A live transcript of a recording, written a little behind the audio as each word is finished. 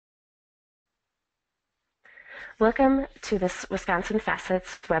Welcome to this Wisconsin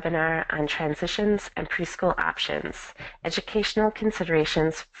Facets webinar on transitions and preschool options, educational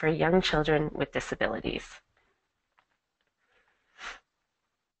considerations for young children with disabilities.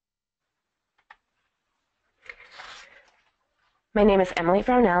 My name is Emily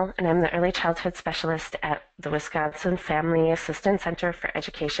Brownell, and I'm the Early Childhood Specialist at the Wisconsin Family Assistance Center for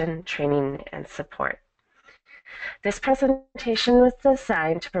Education, Training, and Support. This presentation was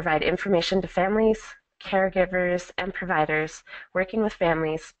designed to provide information to families, caregivers, and providers working with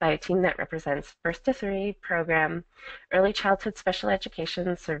families by a team that represents Birth to Three program, early childhood special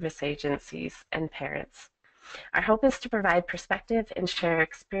education service agencies, and parents. Our hope is to provide perspective and share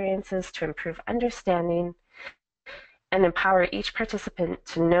experiences to improve understanding and empower each participant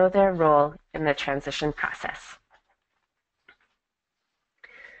to know their role in the transition process.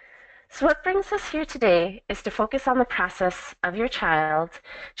 So what brings us here today is to focus on the process of your child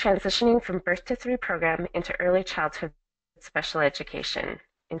transitioning from Birth to Three program into early childhood special education,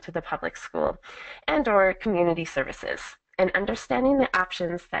 into the public school, and or community services, and understanding the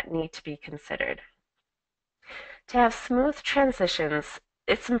options that need to be considered. To have smooth transitions,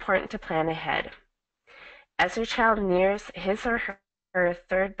 it's important to plan ahead. As your child nears his or her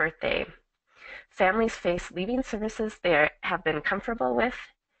third birthday, families face leaving services they have been comfortable with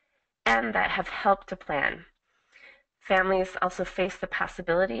and that have helped to plan. Families also face the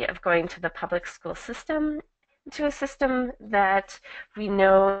possibility of going to the public school system, to a system that we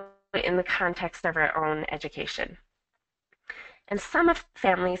know in the context of our own education. And some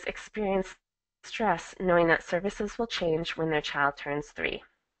families experience stress knowing that services will change when their child turns 3.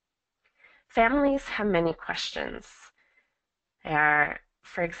 Families have many questions. They are,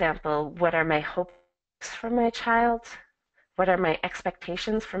 for example, what are my hopes for my child? What are my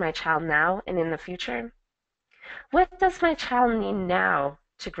expectations for my child now and in the future? What does my child need now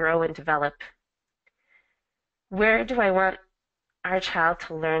to grow and develop? Where do I want our child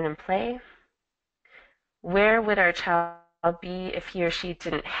to learn and play? Where would our child be if he or she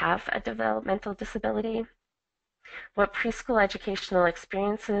didn't have a developmental disability? What preschool educational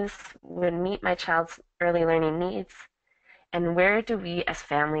experiences would meet my child's early learning needs? And where do we as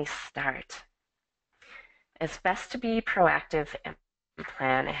families start? It's best to be proactive and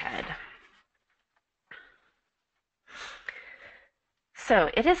plan ahead.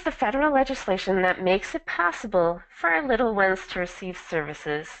 So it is the federal legislation that makes it possible for our little ones to receive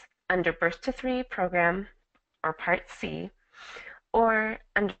services under Birth to Three program, or Part C, or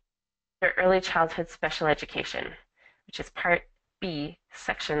under Early Childhood Special Education, which is Part B,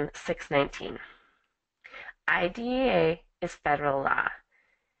 Section 619. IDEA is federal law,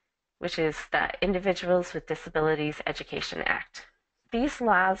 which is the Individuals with Disabilities Education Act. These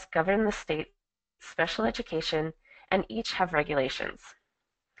laws govern the state's special education and each have regulations.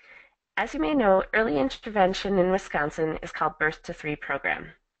 As you may know, early intervention in Wisconsin is called Birth to Three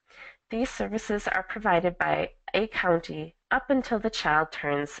program. These services are provided by a county up until the child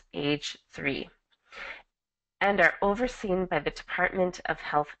turns age 3 and are overseen by the Department of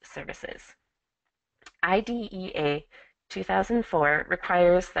Health Services. IDEA 2004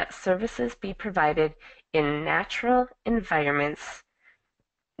 requires that services be provided in natural environments,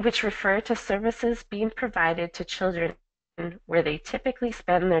 which refer to services being provided to children where they typically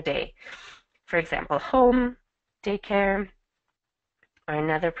spend their day. For example, home, daycare, or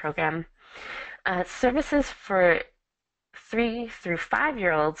another program. Services for 3 through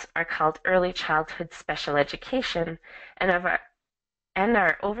 5-year-olds are called early childhood special education and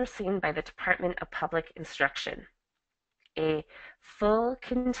are overseen by the Department of Public Instruction. A full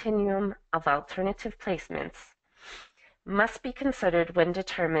continuum of alternative placements must be considered when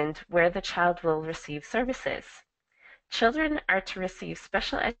determined where the child will receive services. Children are to receive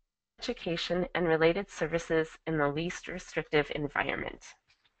special education and related services in the least restrictive environment.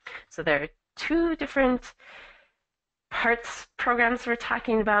 So there are 2 different programs we're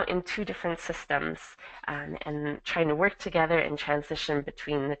talking about in 2 different systems, and trying to work together and transition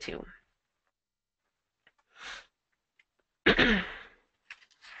between the 2.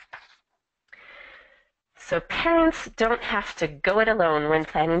 So parents don't have to go it alone when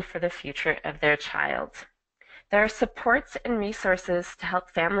planning for the future of their child. There are supports and resources to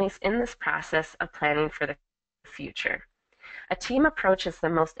help families in this process of planning for the future. A team approach is the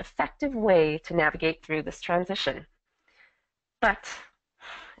most effective way to navigate through this transition. But,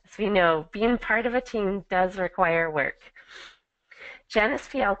 as we know, being part of a team does require work. Janice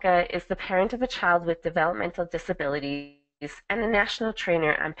Fialka is the parent of a child with developmental disabilities and a national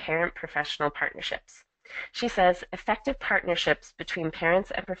trainer on parent-professional partnerships. She says effective partnerships between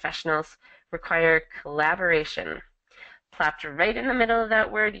parents and professionals require collaboration. Plopped right in the middle of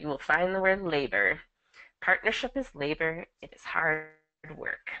that word, you will find the word labor. Partnership is labor, it is hard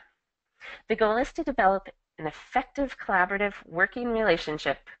work. The goal is to develop an effective collaborative working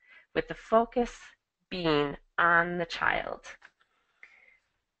relationship with the focus being on the child.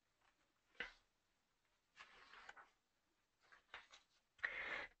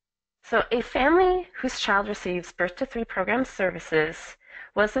 So a family whose child receives birth to 3 program services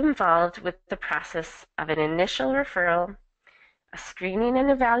was involved with the process of an initial referral, a screening and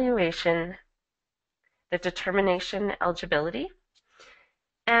evaluation, the determination eligibility,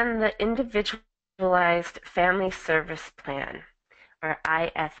 and the individualized family service plan, or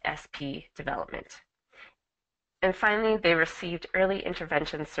IFSP development. And finally, they received early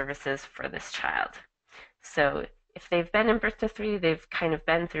intervention services for this child. So if they've been in birth to 3, they've kind of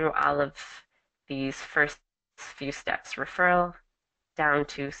been through all of these first few steps, referral down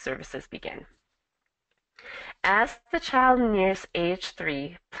to services begin. As the child nears age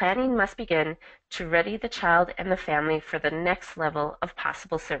 3, planning must begin to ready the child and the family for the next level of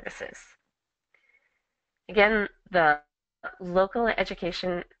possible services. Again, the local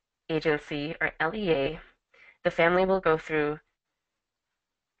education agency, or LEA, the family will go through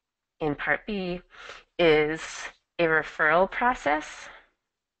in Part B is a referral process,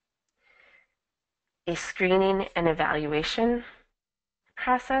 a screening and evaluation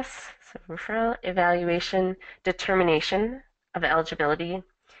process, so referral, evaluation, determination of eligibility,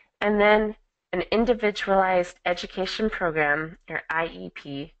 and then an individualized education program, or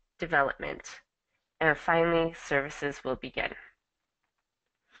IEP, development. And finally, services will begin.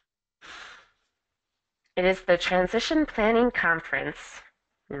 It is the Transition Planning Conference,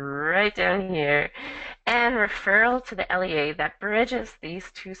 right down here, and referral to the LEA that bridges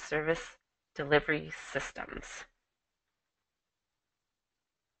these two service delivery systems.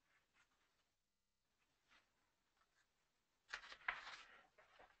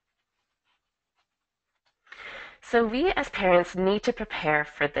 So we as parents need to prepare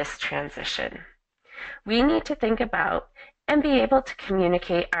for this transition. We need to think about and be able to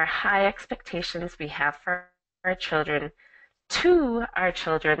communicate our high expectations we have for our children to our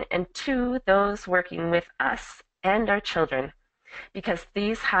children and to those working with us and our children, because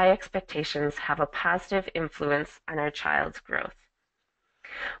these high expectations have a positive influence on our child's growth.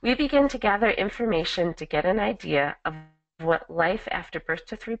 We begin to gather information to get an idea of what life after birth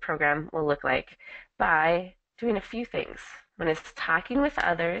to 3 program will look like by doing a few things. One is talking with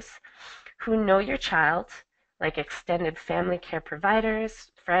others who know your child, like extended family care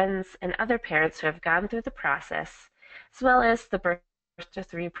providers, friends, and other parents who have gone through the process, as well as the birth to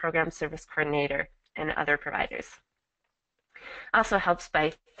 3 program service coordinator and other providers. Also helps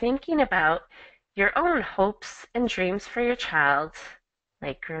by thinking about your own hopes and dreams for your child,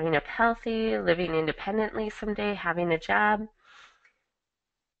 like growing up healthy, living independently someday, having a job,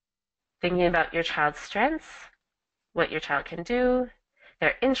 thinking about your child's strengths, what your child can do,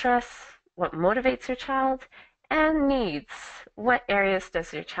 their interests, what motivates your child, and needs. What areas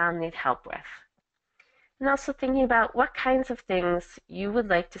does your child need help with? And also thinking about what kinds of things you would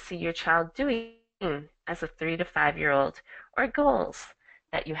like to see your child doing as a 3 to 5-year-old, or goals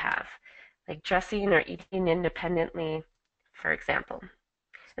that you have, like dressing or eating independently, for example.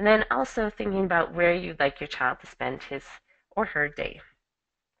 And then also thinking about where you'd like your child to spend his or her day.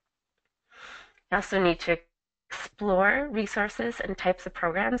 You also need to explore resources and types of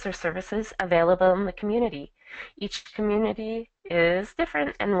programs or services available in the community. Each community is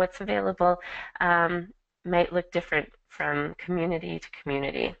different, and what's available might look different from community to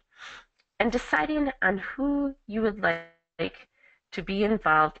community. And deciding on who you would like to be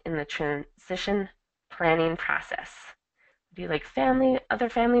involved in the transition planning process. Do you like family, other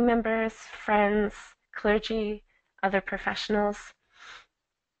family members, friends, clergy, other professionals?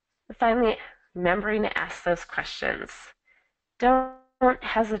 And finally, remembering to ask those questions. Don't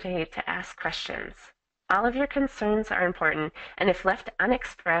hesitate to ask questions. All of your concerns are important, and if left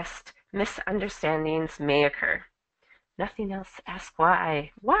unexpressed, misunderstandings may occur. Nothing else, ask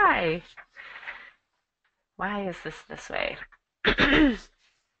why. Why? Why is this way?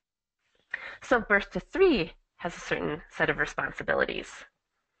 So birth to 3 has a certain set of responsibilities.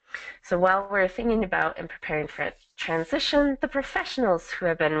 So while we're thinking about and preparing for a transition, the professionals who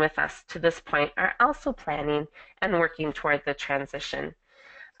have been with us to this point are also planning and working toward the transition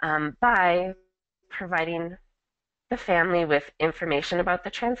by providing the family with information about the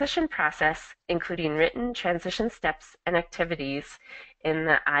transition process, including written transition steps and activities in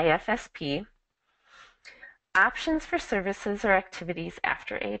the IFSP, options for services or activities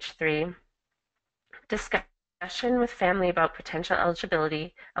after age 3, discussion with family about potential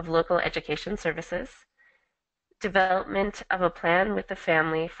eligibility of local education services, development of a plan with the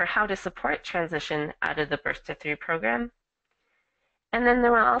family for how to support transition out of the Birth to 3 program. And then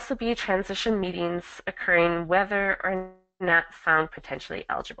there will also be transition meetings occurring whether or not found potentially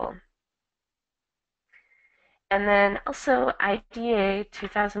eligible. And then also IDA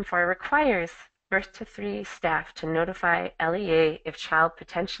 2004 requires Birth to 3 staff to notify LEA if child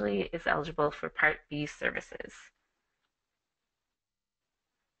potentially is eligible for Part B services.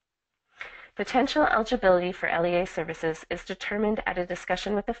 Potential eligibility for LEA services is determined at a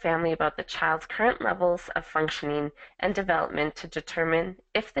discussion with the family about the child's current levels of functioning and development to determine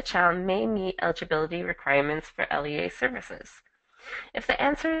if the child may meet eligibility requirements for LEA services. If the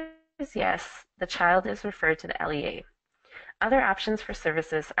answer is yes, the child is referred to the LEA. Other options for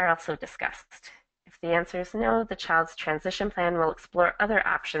services are also discussed. If the answer is no, the child's transition plan will explore other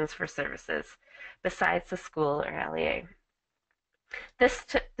options for services besides the school or LEA. This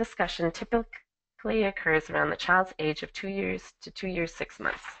discussion typically occurs around the child's age of 2 years to 2 years 6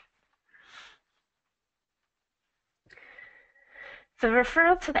 months. The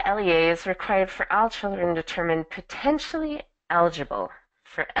referral to the LEA is required for all children determined potentially eligible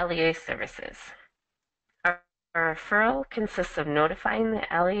for LEA services. A referral consists of notifying the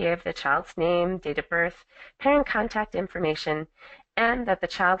LEA of the child's name, date of birth, parent contact information, and that the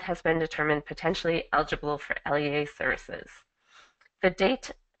child has been determined potentially eligible for LEA services. The date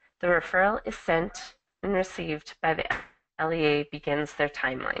the referral is sent and received by the LEA begins their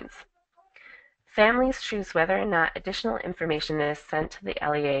timelines. Families choose whether or not additional information is sent to the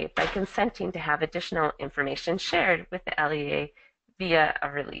LEA by consenting to have additional information shared with the LEA via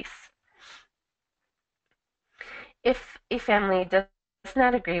a release. If a family does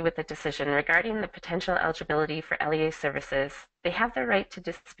not agree with the decision regarding the potential eligibility for LEA services, they have the right to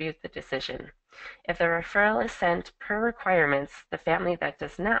dispute the decision. If the referral is sent per requirements, the family that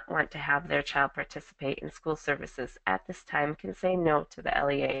does not want to have their child participate in school services at this time can say no to the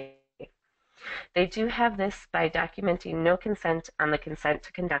LEA. They do have this by documenting no consent on the consent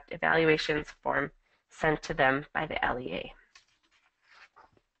to conduct evaluations form sent to them by the LEA.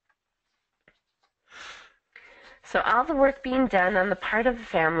 So all the work being done on the part of the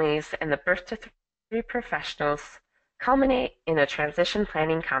families and the Birth to 3 professionals culminate in a transition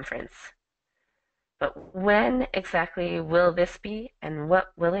planning conference. But when exactly will this be, and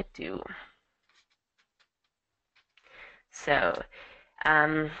what will it do? So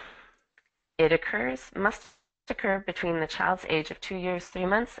it must occur between the child's age of 2 years 3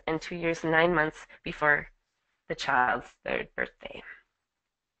 months and 2 years 9 months before the child's 3rd birthday.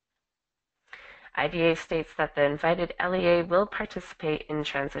 IDA states that the invited LEA will participate in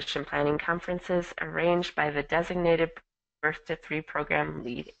transition planning conferences arranged by the designated Birth to 3 program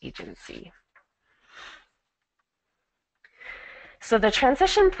lead agency. So the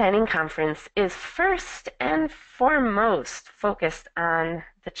Transition Planning Conference is first and foremost focused on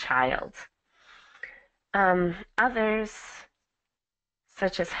the child. Others,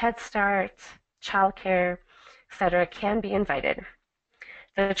 such as Head Start, childcare, etc., can be invited.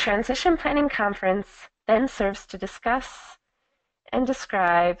 The Transition Planning Conference then serves to discuss and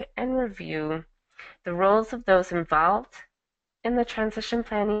describe and review the roles of those involved in the transition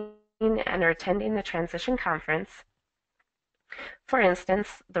planning and are attending the transition conference. For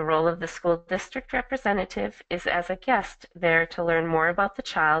instance, the role of the school district representative is as a guest there to learn more about the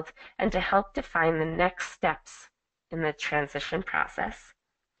child and to help define the next steps in the transition process.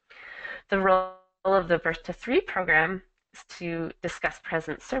 The role of the Birth to 3 program is to discuss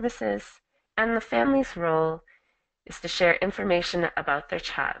present services, and the family's role is to share information about their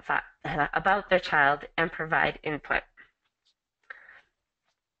child and provide input.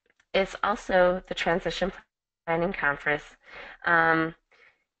 It's also the Transition Planning Conference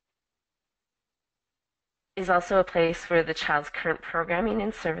is also a place where the child's current programming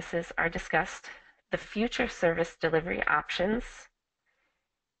and services are discussed, the future service delivery options,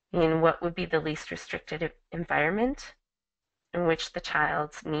 meaning what would be the least restricted environment in which the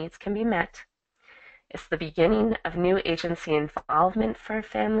child's needs can be met. It's the beginning of new agency involvement for a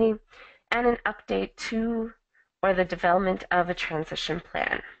family and an update to or the development of a transition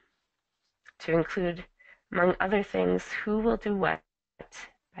plan to include, among other things, who will do what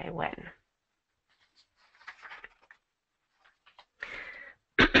by when.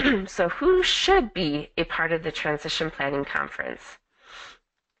 So who should be a part of the Transition Planning Conference?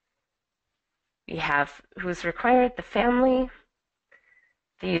 We have who's required: the family,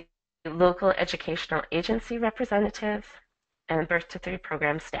 the local educational agency representative, and Birth to 3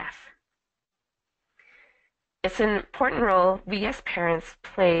 program staff. It's an important role we as parents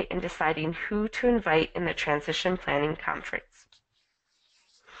play in deciding who to invite in the Transition Planning Conference.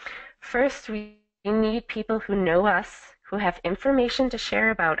 First, we need people who know us, who have information to share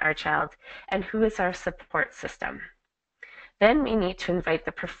about our child, and who is our support system. Then we need to invite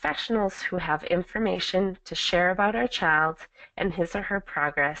the professionals who have information to share about our child and his or her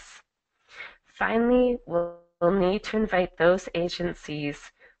progress. Finally, we'll need to invite those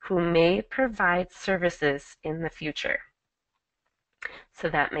agencies who may provide services in the future. So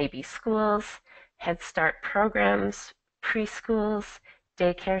that may be schools, Head Start programs, preschools,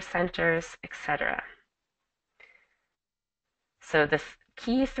 daycare centers, etc. So the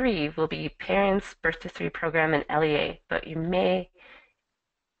key three will be parents, birth to three program, and LEA, but you may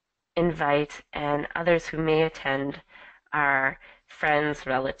invite, and others who may attend are friends,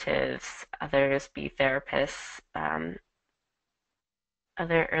 relatives, others be therapists,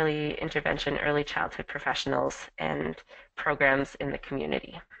 other early intervention, early childhood professionals, and programs in the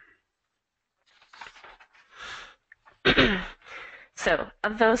community. So,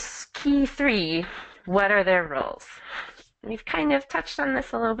 of those key three, what are their roles? We've kind of touched on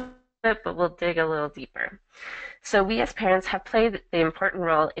this a little bit, but we'll dig a little deeper. So we as parents have played the important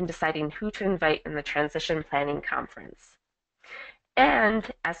role in deciding who to invite in the transition planning conference.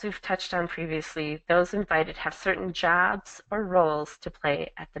 And as we've touched on previously, those invited have certain jobs or roles to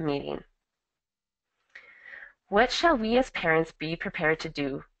play at the meeting. What shall we as parents be prepared to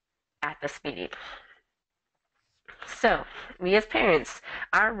do at this meeting? So, we as parents,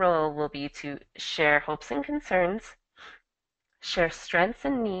 our role will be to share hopes and concerns, share strengths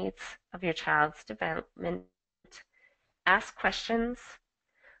and needs of your child's development, ask questions,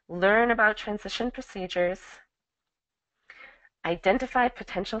 learn about transition procedures, identify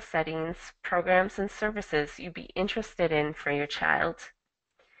potential settings, programs, and services you'd be interested in for your child,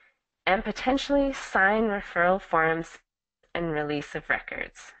 and potentially sign referral forms and release of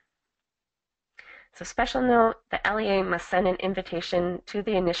records. So special note, the LEA must send an invitation to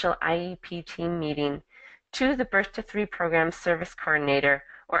the initial IEP team meeting to the Birth to Three program service coordinator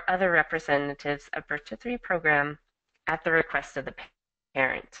or other representatives of Birth to Three program at the request of the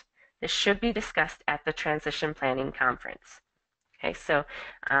parent. This should be discussed at the transition planning conference. Okay, so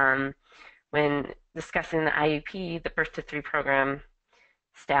when discussing the IEP, the Birth to Three program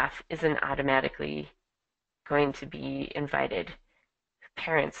staff isn't automatically going to be invited.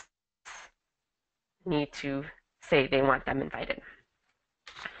 Parents need to say they want them invited.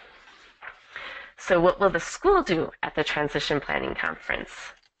 So what will the school do at the transition planning conference?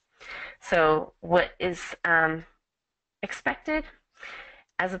 So what is expected?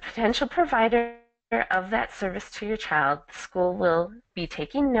 As a potential provider of that service to your child, the school will be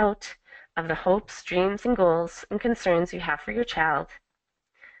taking note of the hopes, dreams, and goals and concerns you have for your child.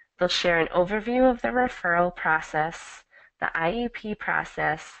 They'll share an overview of the referral process, the IEP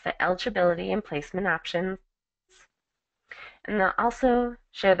process, the eligibility and placement options, and they'll also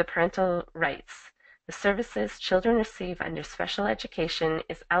share the parental rights. The services children receive under special education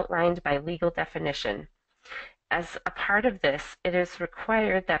is outlined by legal definition. As a part of this, it is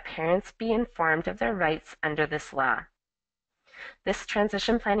required that parents be informed of their rights under this law. This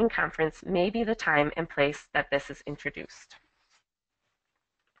transition planning conference may be the time and place that this is introduced.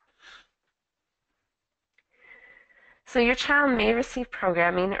 So your child may receive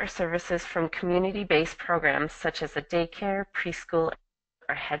programming or services from community-based programs such as a daycare, preschool,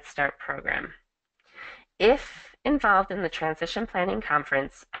 or Head Start program. If involved in the transition planning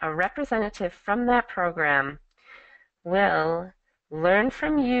conference, a representative from that program will learn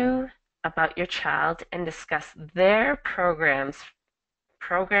from you about your child and discuss their programs,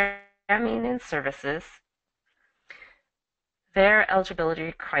 programming and services, their eligibility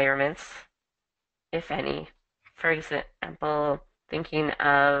requirements, if any. For example, thinking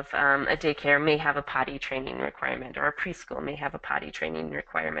of a daycare may have a potty training requirement, or a preschool may have a potty training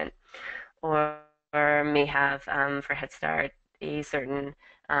requirement, or may have for Head Start a certain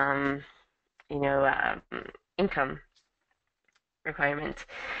income requirement.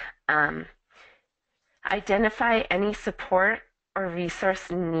 Identify any support or resource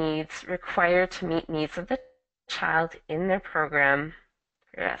needs required to meet needs of the child in their program.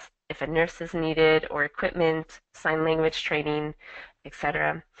 If a nurse is needed, or equipment, sign language training,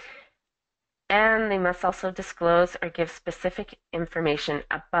 etc. And they must also disclose or give specific information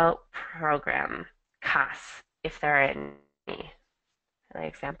about program costs, if there are any. For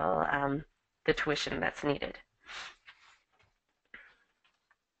example, the tuition that's needed.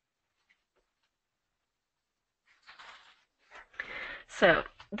 So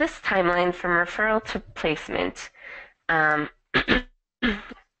this timeline from referral to placement,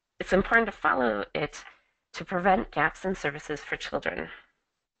 it's important to follow it to prevent gaps in services for children.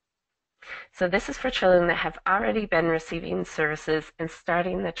 So this is for children that have already been receiving services and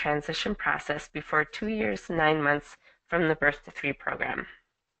starting the transition process before 2 years, 9 months from the birth to 3 program.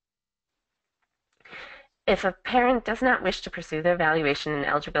 If a parent does not wish to pursue the evaluation and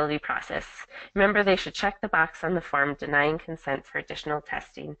eligibility process, remember they should check the box on the form denying consent for additional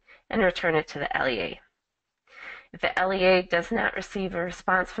testing and return it to the LEA. If the LEA does not receive a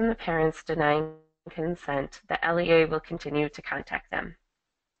response from the parents denying consent, the LEA will continue to contact them.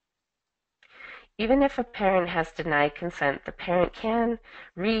 Even if a parent has denied consent, the parent can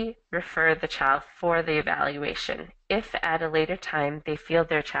re-refer the child for the evaluation if at a later time they feel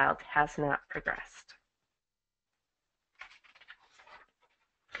their child has not progressed.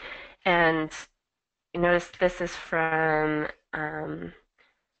 And you notice this is from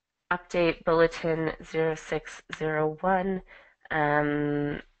Update Bulletin 0601.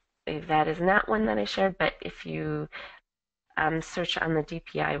 That is not one that I shared, but if you search on the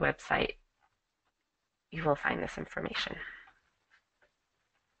DPI website, you will find this information.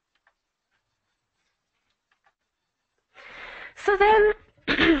 So then,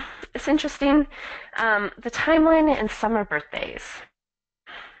 it's interesting, the timeline and summer birthdays.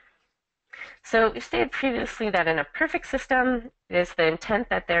 So we stated previously that in a perfect system, it is the intent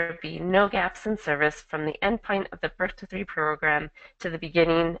that there be no gaps in service from the endpoint of the birth to 3 program to the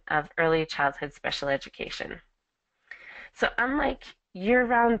beginning of early childhood special education. So unlike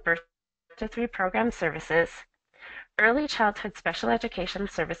year-round birth to 3 program services, early childhood special education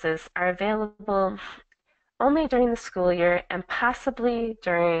services are available only during the school year and possibly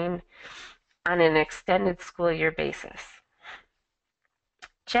on an extended school year basis.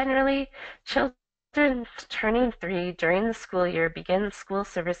 Generally, children turning 3 during the school year begin school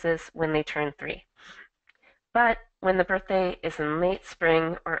services when they turn 3. But when the birthday is in late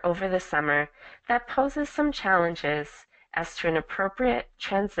spring or over the summer, that poses some challenges as to an appropriate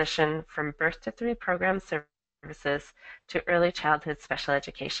transition from birth to 3 program services to early childhood special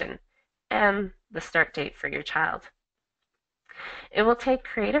education and the start date for your child. It will take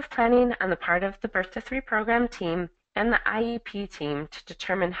creative planning on the part of the birth to 3 program team and the IEP team to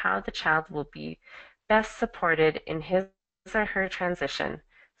determine how the child will be best supported in his or her transition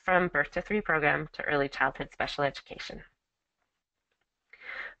from birth to 3 program to early childhood special education.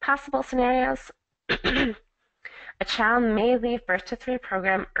 Possible scenarios. A child may leave birth to 3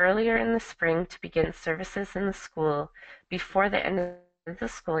 program earlier in the spring to begin services in the school before the end of the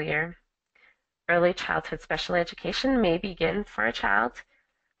school year. Early childhood special education may begin for a child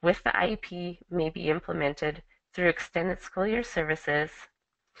with the IEP may be implemented through extended school year services.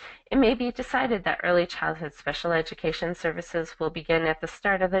 It may be decided that early childhood special education services will begin at the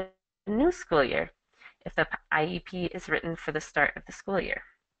start of the new school year if the IEP is written for the start of the school year.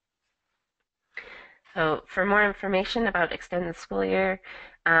 So for more information about extended school year,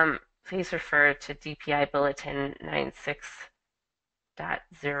 please refer to DPI Bulletin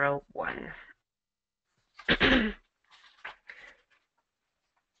 96.01.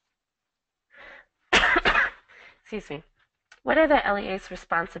 Excuse me. What are the LEA's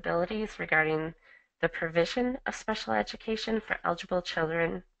responsibilities regarding the provision of special education for eligible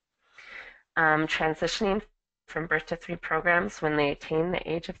children transitioning from birth to 3 programs when they attain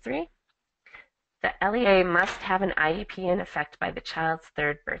the age of 3? The LEA must have an IEP in effect by the child's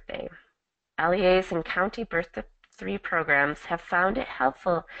 3rd birthday. LEAs in county birth to 3 programs have found it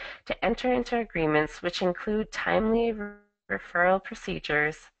helpful to enter into agreements which include timely referral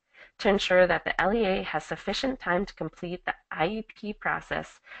procedures to ensure that the LEA has sufficient time to complete the IEP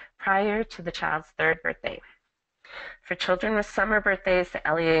process prior to the child's 3rd birthday. For children with summer birthdays, the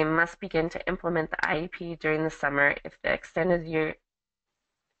LEA must begin to implement the IEP during the summer if the extended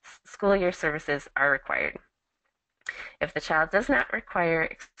school year services are required. If the child does not require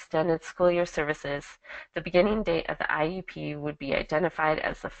extended school year services, the beginning date of the IEP would be identified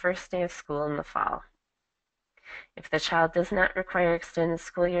as the first day of school in the fall. If the child does not require extended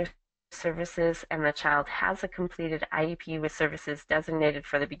school year services and the child has a completed IEP with services designated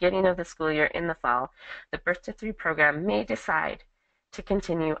for the beginning of the school year in the fall, the birth to 3 program may decide to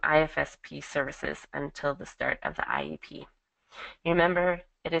continue IFSP services until the start of the IEP. Remember,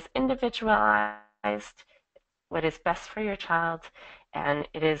 it is individualized, what is best for your child, and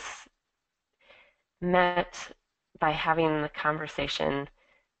it is met by having the conversation,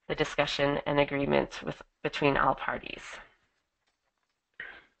 the discussion, and agreement between all parties.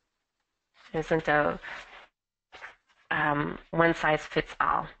 It isn't a one size fits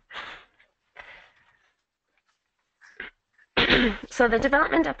all. So the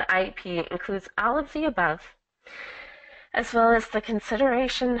development of the IEP includes all of the above, as well as the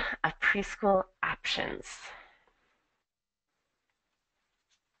consideration of preschool options.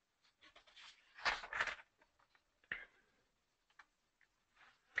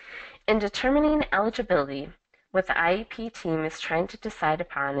 In determining eligibility, what the IEP team is trying to decide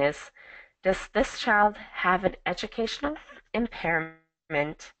upon is, does this child have an educational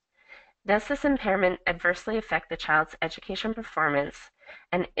impairment? Does this impairment adversely affect the child's education performance?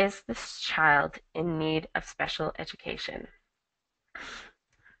 And is this child in need of special education?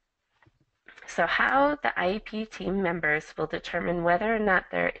 So how the IEP team members will determine whether or not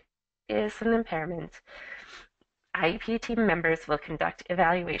there is an impairment. IEP team members will conduct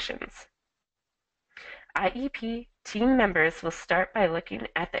evaluations. IEP team members will start by looking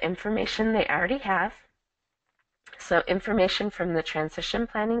at the information they already have, so information from the Transition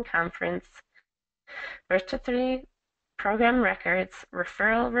Planning Conference, Birth to Three program records,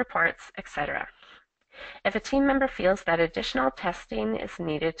 referral reports, etc. If a team member feels that additional testing is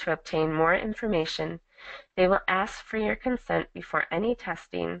needed to obtain more information, they will ask for your consent before any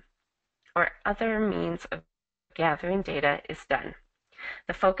testing or other means of gathering data is done.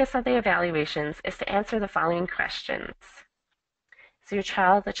 The focus of the evaluations is to answer the following questions. Is your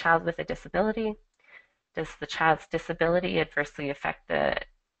child a child with a disability? Does the child's disability adversely affect the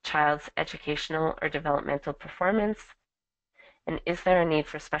child's educational or developmental performance? And is there a need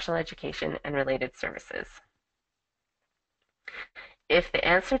for special education and related services? If the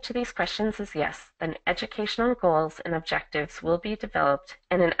answer to these questions is yes, then educational goals and objectives will be developed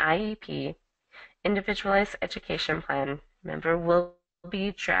and an IEP, Individualized Education Plan, member will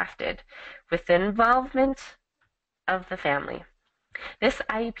be drafted with the involvement of the family. This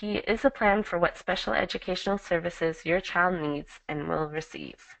IEP is a plan for what special educational services your child needs and will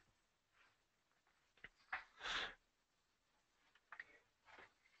receive.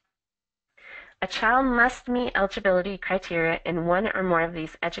 A child must meet eligibility criteria in one or more of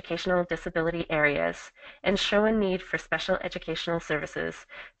these educational disability areas and show a need for special educational services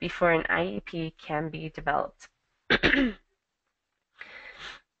before an IEP can be developed.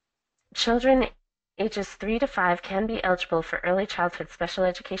 Children ages 3 to 5 can be eligible for early childhood special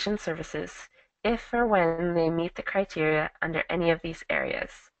education services if or when they meet the criteria under any of these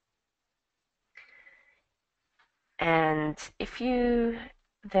areas. And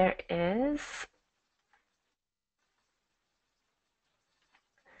there is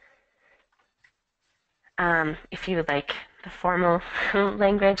if you like the formal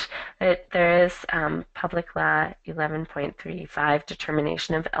language, there is Public Law 11.35,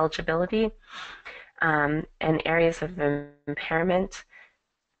 determination of eligibility and areas of impairment.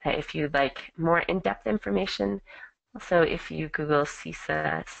 If you'd like more in-depth information, also if you Google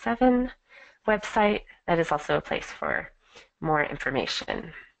CISA 7 website, that is also a place for more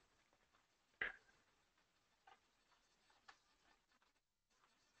information.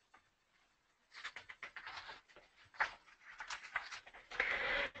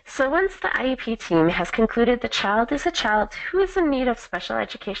 So once the IEP team has concluded the child is a child who is in need of special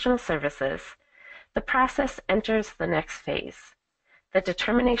educational services, the process enters the next phase, the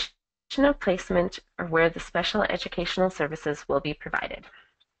determination of placement or where the special educational services will be provided.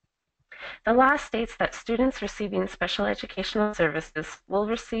 The law states that students receiving special educational services will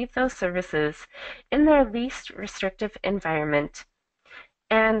receive those services in their least restrictive environment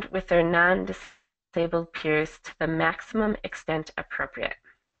and with their non-disabled peers to the maximum extent appropriate.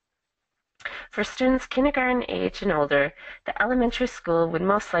 For students kindergarten age and older, the elementary school would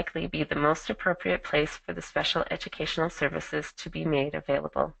most likely be the most appropriate place for the special educational services to be made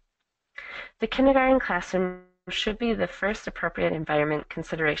available. The kindergarten classroom should be the first appropriate environment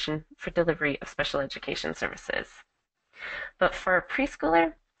consideration for delivery of special education services. But for a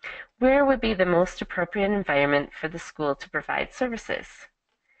preschooler, where would be the most appropriate environment for the school to provide services?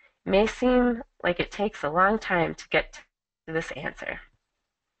 It may seem like it takes a long time to get to this answer.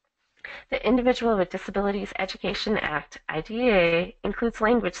 The Individual with Disabilities Education Act, IDEA, includes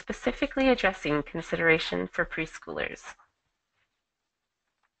language specifically addressing consideration for preschoolers.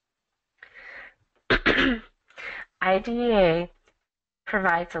 IDEA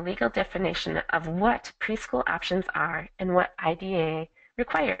provides a legal definition of what preschool options are and what IDEA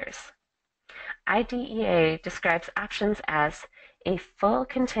requires. IDEA describes options as a full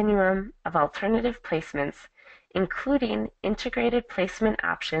continuum of alternative placements, including integrated placement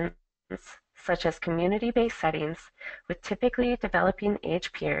options such as community-based settings with typically developing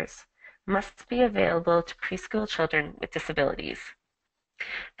age peers, must be available to preschool children with disabilities.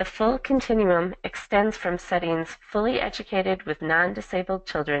 The full continuum extends from settings fully educated with non-disabled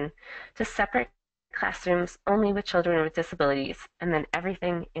children to separate classrooms only with children with disabilities, and then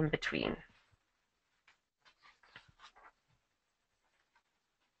everything in between.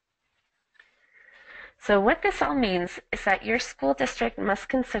 So what this all means is that your school district must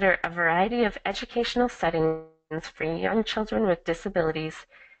consider a variety of educational settings for young children with disabilities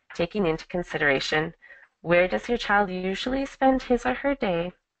taking into consideration where does your child usually spend his or her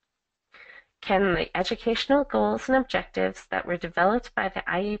day? Can the educational goals and objectives that were developed by the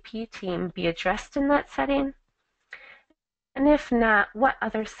IEP team be addressed in that setting? And if not, what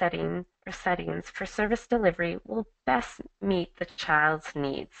other setting or settings for service delivery will best meet the child's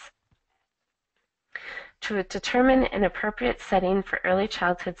needs? To determine an appropriate setting for early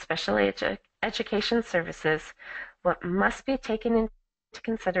childhood special education services, what must be taken into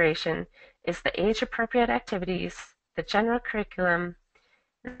consideration is the age-appropriate activities, the general curriculum,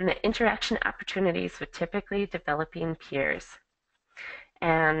 and the interaction opportunities with typically developing peers.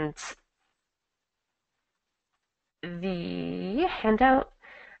 And the handout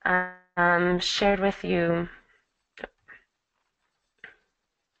shared with you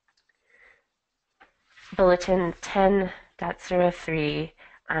Bulletin 10.03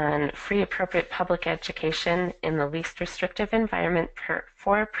 on free appropriate public education in the least restrictive environment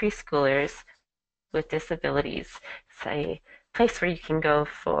for preschoolers with disabilities. It's a place where you can go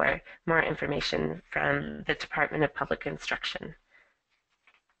for more information from the Department of Public Instruction.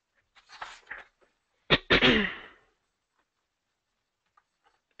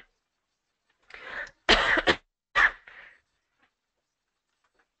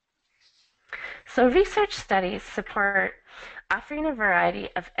 So research studies support offering a variety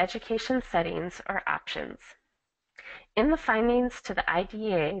of education settings or options. In the findings to the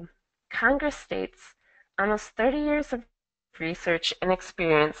IDEA, Congress states almost 30 years of research and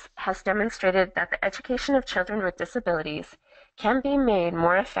experience has demonstrated that the education of children with disabilities can be made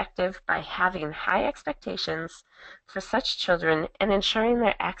more effective by having high expectations for such children and ensuring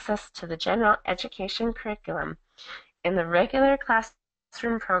their access to the general education curriculum in the regular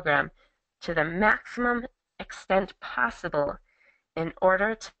classroom program to the maximum extent possible in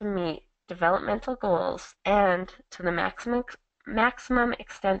order to meet developmental goals and, to the maximum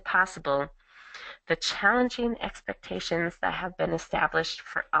extent possible, the challenging expectations that have been established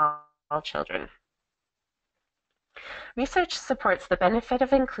for all children. Research supports the benefit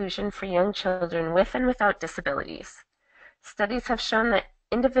of inclusion for young children with and without disabilities. Studies have shown that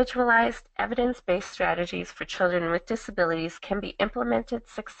individualized, evidence-based strategies for children with disabilities can be implemented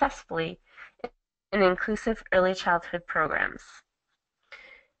successfully in inclusive early childhood programs.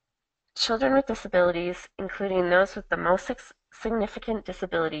 Children with disabilities, including those with the most significant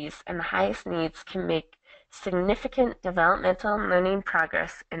disabilities and the highest needs, can make significant developmental and learning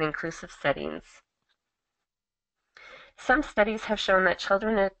progress in inclusive settings. Some studies have shown that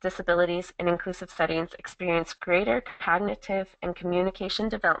children with disabilities in inclusive settings experience greater cognitive and communication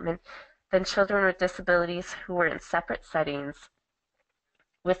development than children with disabilities who were in separate settings,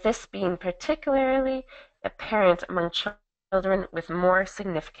 with this being particularly apparent among children with more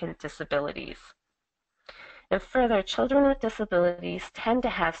significant disabilities. And further, children with disabilities tend to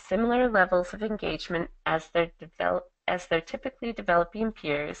have similar levels of engagement as their typically developing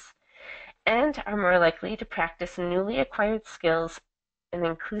peers, and are more likely to practice newly acquired skills in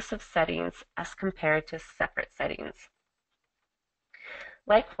inclusive settings as compared to separate settings.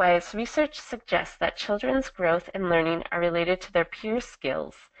 Likewise, research suggests that children's growth and learning are related to their peer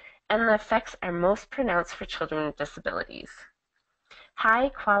skills, and the effects are most pronounced for children with disabilities. High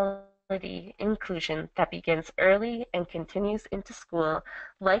quality inclusion that begins early and continues into school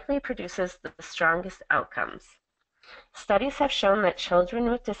likely produces the strongest outcomes. Studies have shown that children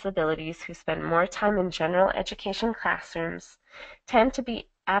with disabilities who spend more time in general education classrooms tend to be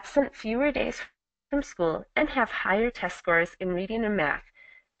absent fewer days from school and have higher test scores in reading and math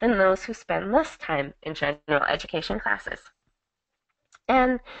than those who spend less time in general education classes.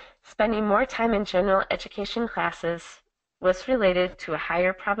 And spending more time in general education classes was related to a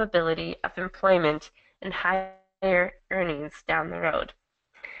higher probability of employment and higher earnings down the road.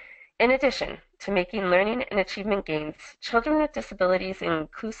 In addition to making learning and achievement gains, children with disabilities in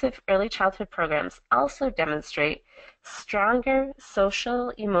inclusive early childhood programs also demonstrate stronger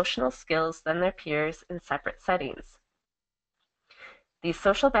social emotional skills than their peers in separate settings. These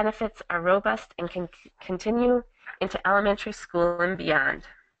social benefits are robust and can continue into elementary school and beyond.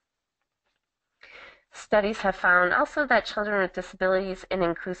 Studies have found also that children with disabilities in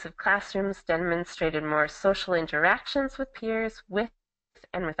inclusive classrooms demonstrated more social interactions with peers with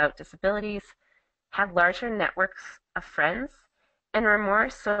and without disabilities, had larger networks of friends, and were more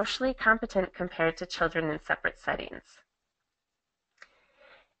socially competent compared to children in separate settings.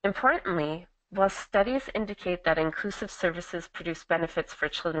 Importantly, while studies indicate that inclusive services produce benefits for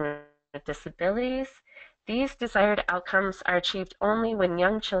children with disabilities, these desired outcomes are achieved only when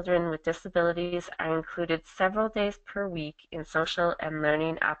young children with disabilities are included several days per week in social and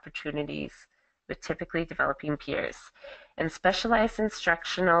learning opportunities with typically developing peers. and specialized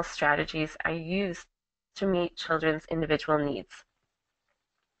instructional strategies are used to meet children's individual needs.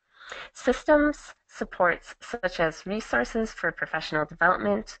 Systems supports such as resources for professional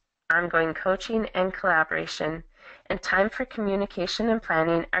development, ongoing coaching and collaboration, and time for communication and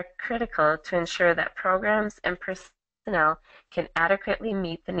planning are critical to ensure that programs and personnel can adequately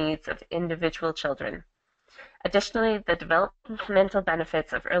meet the needs of individual children. Additionally, the developmental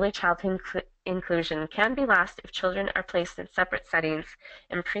benefits of early childhood inclusion can be lost if children are placed in separate settings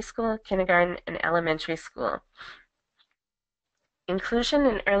in preschool, kindergarten, and elementary school. Inclusion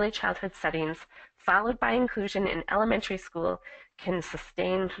in early childhood settings, followed by inclusion in elementary school, can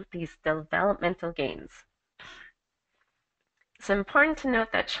sustain these developmental gains. It's important to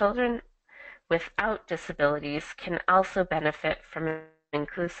note that children without disabilities can also benefit from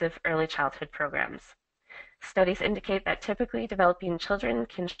inclusive early childhood programs. Studies indicate that typically developing children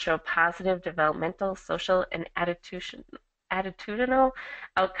can show positive developmental, social, and attitudinal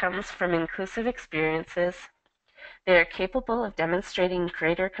outcomes from inclusive experiences. They are capable of demonstrating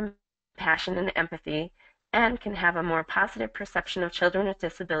greater compassion and empathy and can have a more positive perception of children with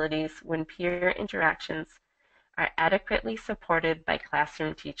disabilities when peer interactions are adequately supported by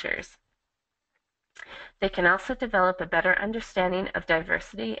classroom teachers. They can also develop a better understanding of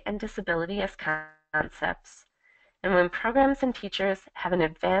diversity and disability as concepts. And when programs and teachers have an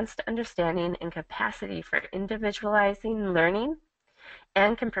advanced understanding and capacity for individualizing learning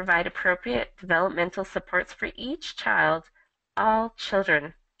and can provide appropriate developmental supports for each child, all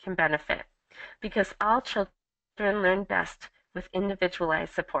children can benefit because all children learn best with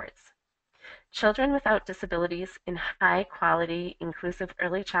individualized supports. Children without disabilities in high-quality, inclusive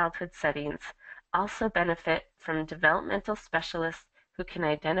early childhood settings also benefit from developmental specialists who can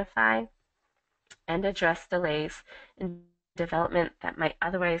identify and address delays in development that might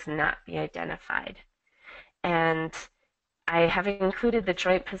otherwise not be identified. And I have included the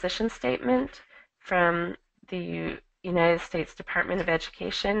joint position statement from the United States Department of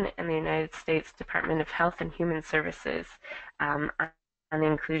Education and the United States Department of Health and Human Services on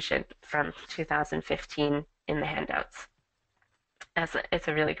inclusion from 2015 in the handouts. It's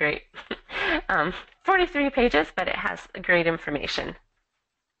a really great 43 pages, but it has great information.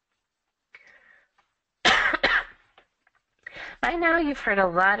 By now, you've heard a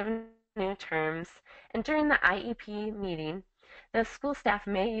lot of new terms, and during the IEP meeting, the school staff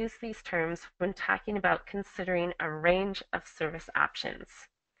may use these terms when talking about considering a range of service options.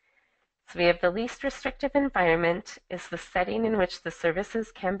 So we have the least restrictive environment is the setting in which the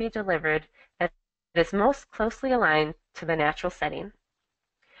services can be delivered that is most closely aligned to the natural setting.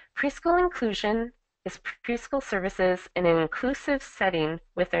 Preschool inclusion is preschool services in an inclusive setting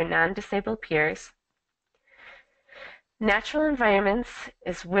with their non-disabled peers. Natural environments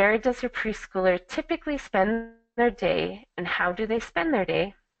is where does your preschooler typically spend their day and how do they spend their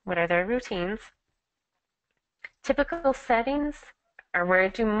day? What are their routines? Typical settings are where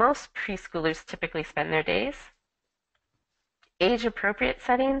do most preschoolers typically spend their days? Age-appropriate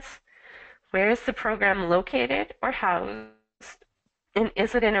settings, where is the program located or housed? And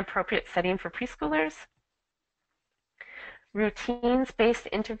is it an appropriate setting for preschoolers? Routines-based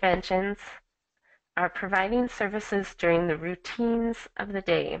interventions are providing services during the routines of the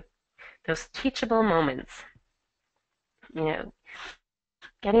day, those teachable moments.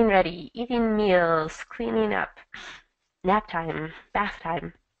 Getting ready, eating meals, cleaning up, nap time, bath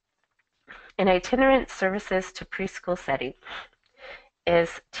time. And itinerant services to preschool setting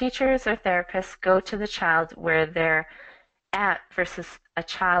is teachers or therapists go to the child where they're at versus a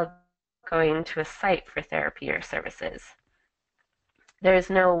child going to a site for therapy or services. There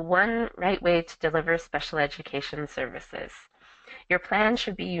is no one right way to deliver special education services. Your plan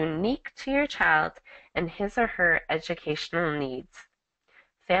should be unique to your child and his or her educational needs.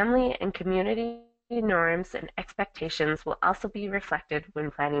 Family and community norms and expectations will also be reflected when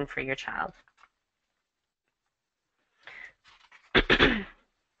planning for your child.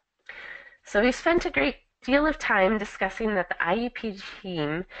 So we've spent a great deal of time discussing that the IEP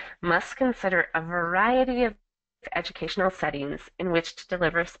team must consider a variety of educational settings in which to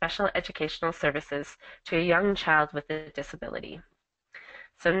deliver special educational services to a young child with a disability.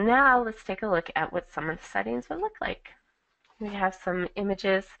 So now let's take a look at what some of the settings would look like. We have some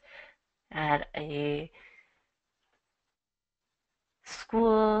images at a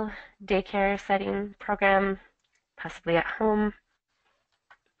school daycare setting program, possibly at home.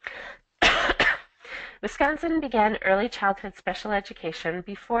 Wisconsin began early childhood special education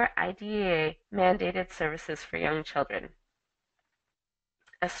before IDEA mandated services for young children.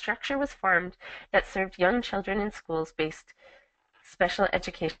 A structure was formed that served young children in schools-based special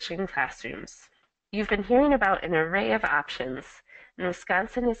education classrooms. You've been hearing about an array of options, and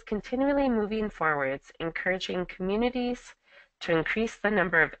Wisconsin is continually moving forwards, encouraging communities to increase the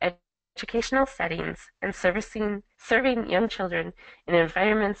number of educational settings and serving young children in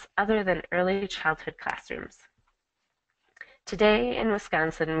environments other than early childhood classrooms. Today in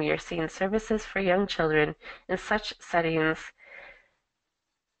Wisconsin, we are seeing services for young children in such settings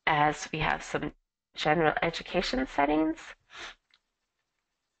as we have some general education settings,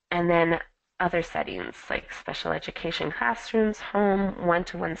 and then other settings like special education classrooms, home,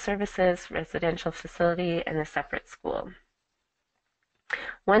 one-to-one services, residential facility, and a separate school.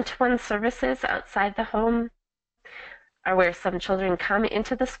 One-to-one services outside the home are where some children come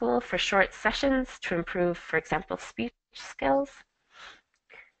into the school for short sessions to improve, for example, speech skills.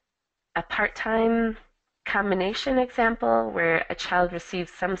 A part-time combination example where a child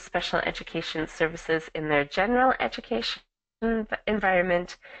receives some special education services in their general education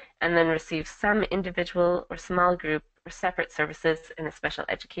environment and then receives some individual or small group or separate services in a special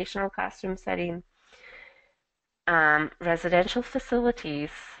educational classroom setting. Residential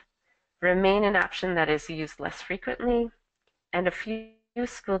facilities remain an option that is used less frequently, and a few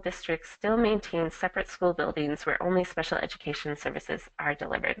school districts still maintain separate school buildings where only special education services are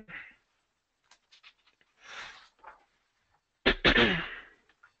delivered.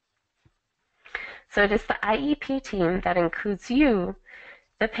 So it is the IEP team that includes you,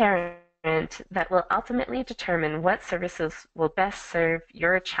 the parent, that will ultimately determine what services will best serve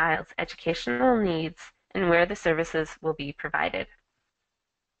your child's educational needs and where the services will be provided.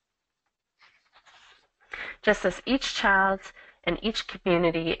 Just as each child and each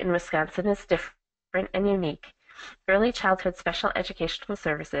community in Wisconsin is different and unique, early childhood special educational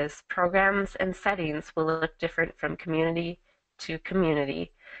services, programs, and settings will look different from community to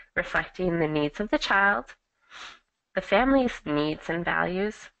community, reflecting the needs of the child, the family's needs and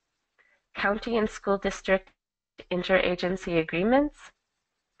values, county and school district interagency agreements,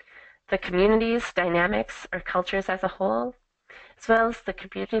 the community's dynamics or cultures as a whole, as well as the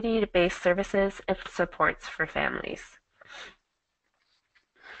community-based services and supports for families.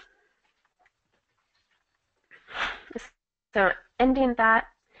 So ending that,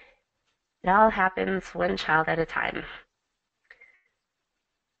 it all happens one child at a time.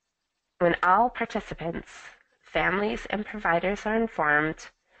 When all participants, families, and providers are informed,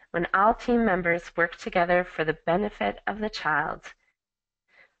 when all team members work together for the benefit of the child,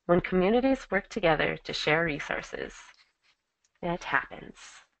 when communities work together to share resources, it happens,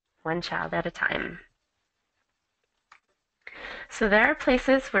 one child at a time. So there are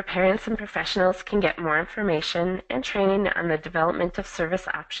places where parents and professionals can get more information and training on the development of service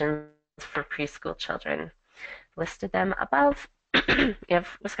options for preschool children. Listed them above. You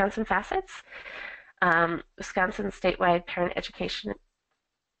have Wisconsin Facets, Wisconsin Statewide Parent Educator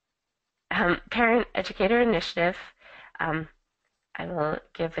Initiative. I will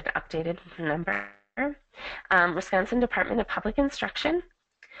give an updated number. Wisconsin Department of Public Instruction,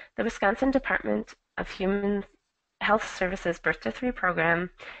 the Wisconsin Department of Human Health Services Birth to 3 program,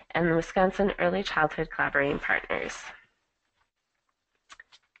 and the Wisconsin Early Childhood Collaborating Partners.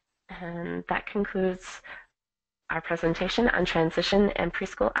 And that concludes our presentation on transition and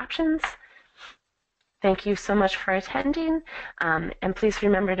preschool options. Thank you so much for attending, and please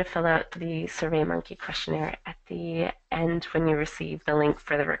remember to fill out the SurveyMonkey questionnaire at the end when you receive the link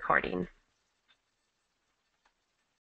for the recording.